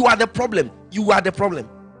yourself, you are the problem. You are the problem.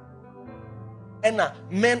 And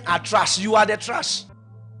men are trash, you are the trash.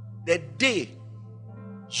 The day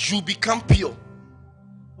you become pure,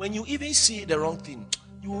 when you even see the wrong thing,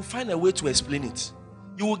 you will find a way to explain it.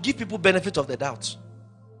 You will give people benefit of the doubt.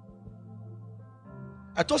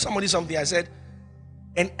 I told somebody something. I said,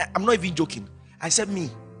 and I'm not even joking. I said,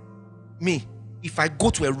 me, if I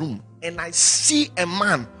go to a room and I see a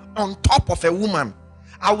man on top of a woman,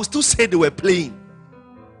 I will still say they were playing.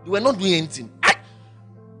 They were not doing anything.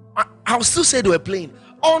 I will still say they were playing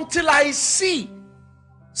until I see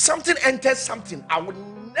something enters something. I would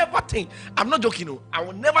never think. I'm not joking. No, I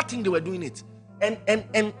would never think they were doing it. And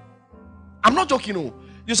I'm not joking. No,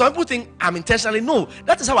 some people think I'm intentionally. No,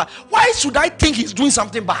 that is how. Why should I think he's doing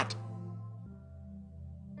something bad?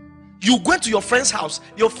 You went to your friend's house.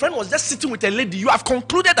 Your friend was just sitting with a lady. You have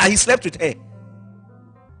concluded that he slept with her.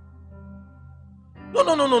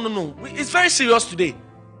 No. It's very serious today.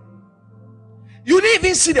 You didn't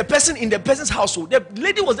even see the person in the person's household. The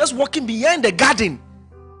lady was just walking behind the garden.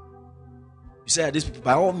 You say, these people,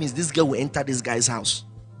 by all means, this girl will enter this guy's house.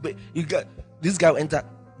 But this guy will enter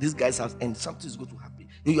this guy's house and something is going to happen.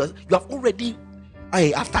 You have already,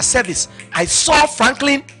 after service, I saw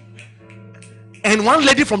Franklin and one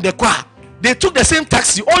lady from the choir. They took the same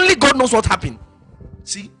taxi. Only God knows what happened.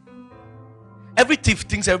 See, every thief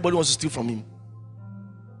thinks everybody wants to steal from him.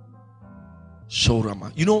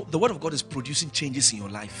 Shorama. You know, the word of God is producing changes in your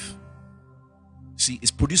life. See,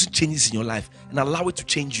 it's producing changes in your life, and allow it to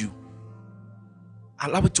change you.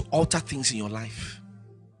 Allow it to alter things in your life.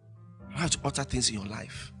 Allow it to alter things in your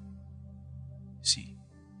life. See,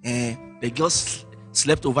 the girls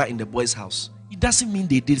slept over in the boy's house. It doesn't mean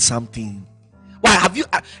they did something. Why have you?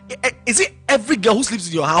 Is it every girl who sleeps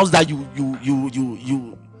in your house that you?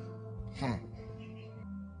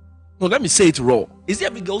 No, let me say it raw. Is it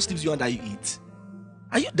every girl who sleeps with you that you eat?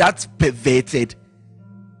 Are you that perverted?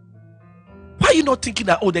 Why are you not thinking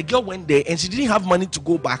that, the girl went there and she didn't have money to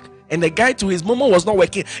go back, and the guy to his mama was not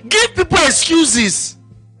working? Give people excuses.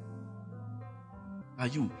 Are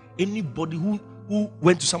you anybody who who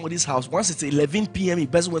went to somebody's house. Once it's 11 p.m., the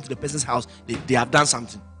person went to the person's house. They have done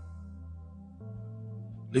something.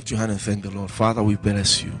 Lift your hand and thank the Lord. Father, we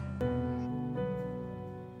bless you.